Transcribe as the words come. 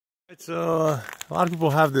So a lot of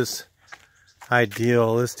people have this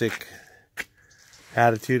idealistic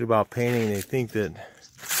attitude about painting. They think that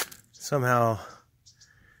somehow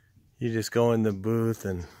you just go in the booth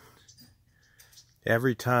and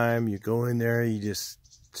every time you go in there you just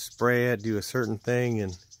spray it, do a certain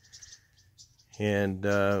thing, and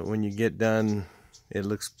when you get done it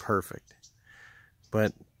looks perfect.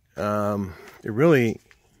 But it really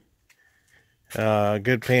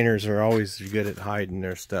good painters are always good at hiding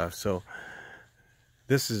their stuff. So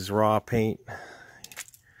this is raw paint.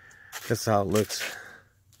 That's how it looks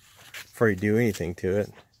before you do anything to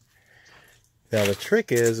it. Now the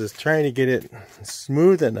trick is trying to get it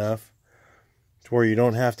smooth enough to where you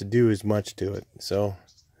don't have to do as much to it. So,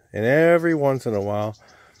 and every once in a while,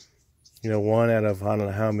 you know, one out of I don't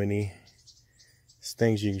know how many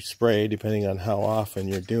things you spray, depending on how often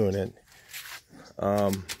you're doing it,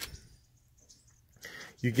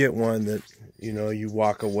 you get one that, you know, you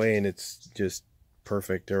walk away and it's just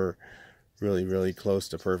perfect, or really, really close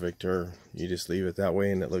to perfect, or you just leave it that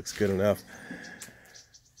way and it looks good enough.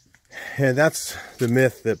 And that's the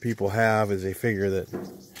myth that people have, is they figure that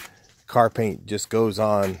car paint just goes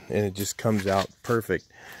on and it just comes out perfect.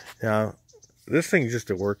 Now, this thing's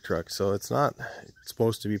just a work truck, so it's not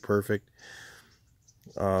supposed to be perfect.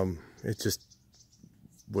 It just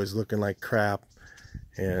was looking like crap,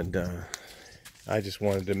 and I just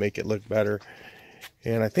wanted to make it look better.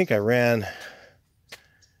 And I think I ran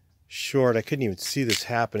short. I couldn't even see this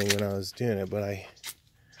happening when I was doing it, but I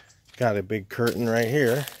got a big curtain right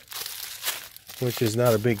here, which is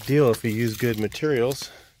not a big deal if you use good materials.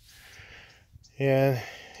 And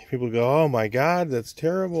people go, oh my God, that's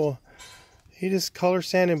terrible. You just color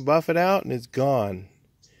sand and buff it out and it's gone.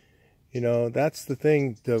 You know, that's the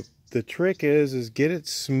thing. The trick is get it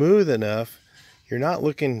smooth enough. You're not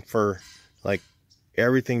looking for like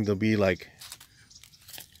everything to be like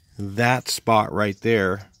that spot right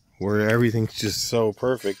there where everything's just so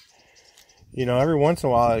perfect. You know, every once in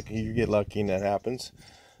a while like, you get lucky and that happens.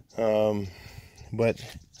 But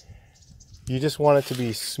you just want it to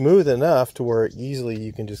be smooth enough to where easily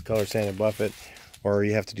you can just color sand and buff it, or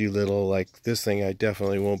you have to do little, like this thing. I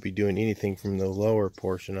definitely won't be doing anything from the lower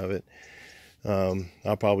portion of it.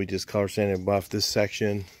 I'll probably just color sand and buff this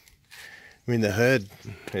section. I mean, the hood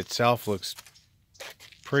itself looks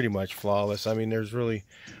pretty much flawless. I mean, there's really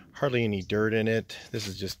hardly any dirt in it. This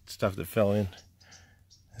is just stuff that fell in.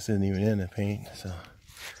 This isn't even in the paint. So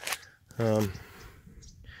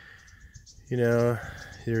you know,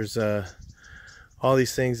 there's all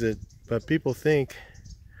these things that, but people think,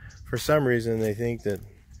 for some reason they think that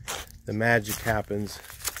the magic happens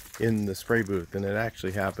in the spray booth, and it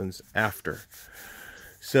actually happens after.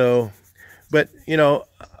 So, but you know,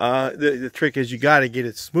 the trick is you got to get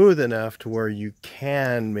it smooth enough to where you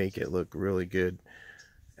can make it look really good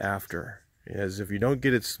after. As if you don't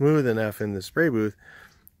get it smooth enough in the spray booth,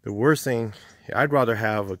 the worst thing, I'd rather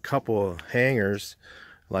have a couple of hangers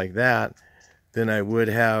like that than I would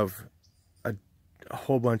have a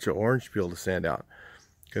whole bunch of orange peel to sand out,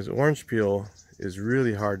 because orange peel is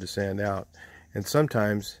really hard to sand out, and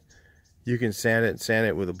sometimes you can sand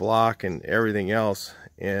it with a block and everything else,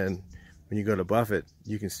 and when you go to buff it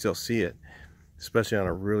you can still see it, especially on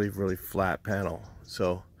a really, really flat panel.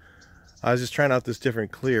 So I was just trying out this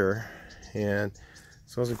different clear, and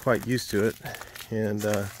so I wasn't quite used to it, and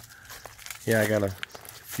yeah, I got a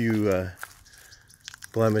few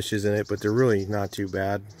blemishes in it, but they're really not too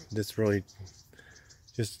bad. It's really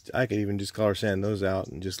just, I could even just color sand those out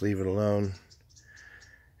and just leave it alone,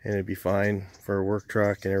 and it'd be fine for a work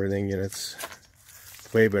truck and everything. And it's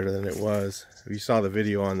way better than it was. If you saw the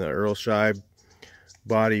video on the Earl Scheib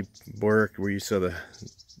body work where you saw the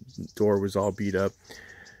door was all beat up,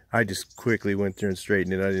 I just quickly went through and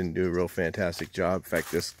straightened it. I didn't do a real fantastic job. In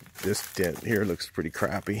fact, this dent here looks pretty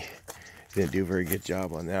crappy. Didn't do a very good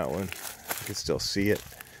job on that one. You can still see it,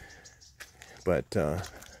 but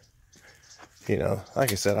you know,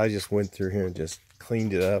 like I said, I just went through here and just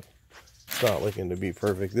cleaned it up. It's not looking to be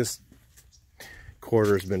perfect. This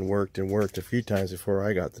quarter has been worked and worked a few times before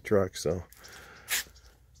I got the truck, so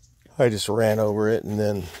I just ran over it, and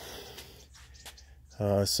then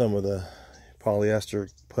some of the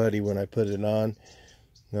polyester putty, when I put it on,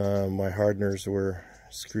 my hardeners were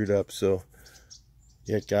screwed up, so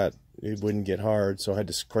it wouldn't get hard, so I had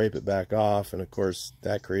to scrape it back off, and of course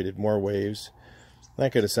that created more waves. And I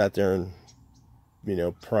could have sat there and, you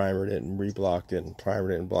know, primered it and reblocked it and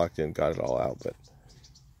primered it and blocked it and got it all out, but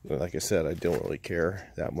like I said, I don't really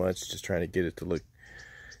care that much. Just trying to get it to look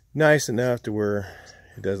nice enough to where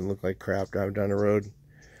it doesn't look like crap driving down the road.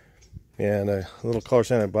 and a little color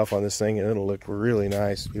sanded buff on this thing, and it'll look really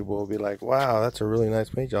nice. People will be like, wow, that's a really nice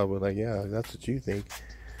paint job. We're like, yeah, that's what you think.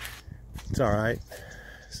 It's all right.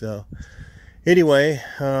 So anyway,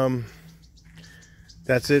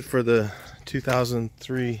 that's it for the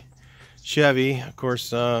 2003 Chevy. Of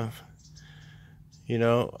course, you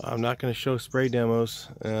know, I'm not going to show spray demos,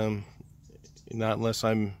 not unless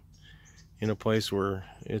I'm in a place where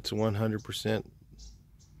it's 100%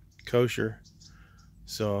 kosher.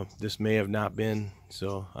 So this may have not been,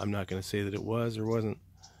 so I'm not going to say that it was or wasn't.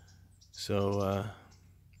 So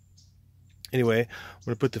anyway, I'm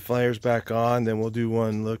going to put the flares back on, then we'll do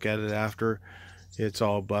one look at it after it's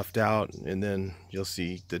all buffed out, and then you'll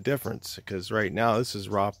see the difference. Because right now this is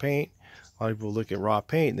raw paint. A lot of people look at raw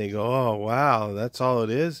paint and they go, oh wow, that's all it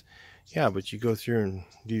is. Yeah, but you go through and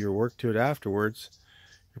do your work to it afterwards,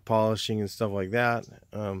 your polishing and stuff like that.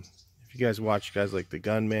 If you guys watch guys like the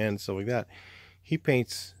Gunman and stuff like that, he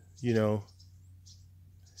paints, you know,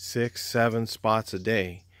 6-7 spots a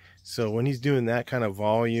day. So when he's doing that kind of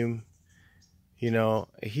volume, you know,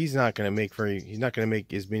 he's not going to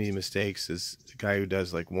make as many mistakes as the guy who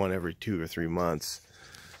does like one every 2 or 3 months.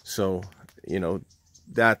 So, you know,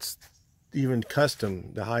 that's even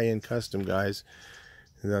custom, the high-end custom guys,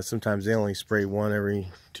 sometimes they only spray one every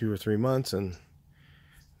 2 or 3 months, and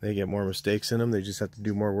they get more mistakes in them. They just have to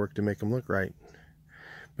do more work to make them look right.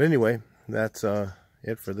 But anyway, that's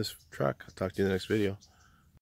it for this truck. I'll talk to you in the next video.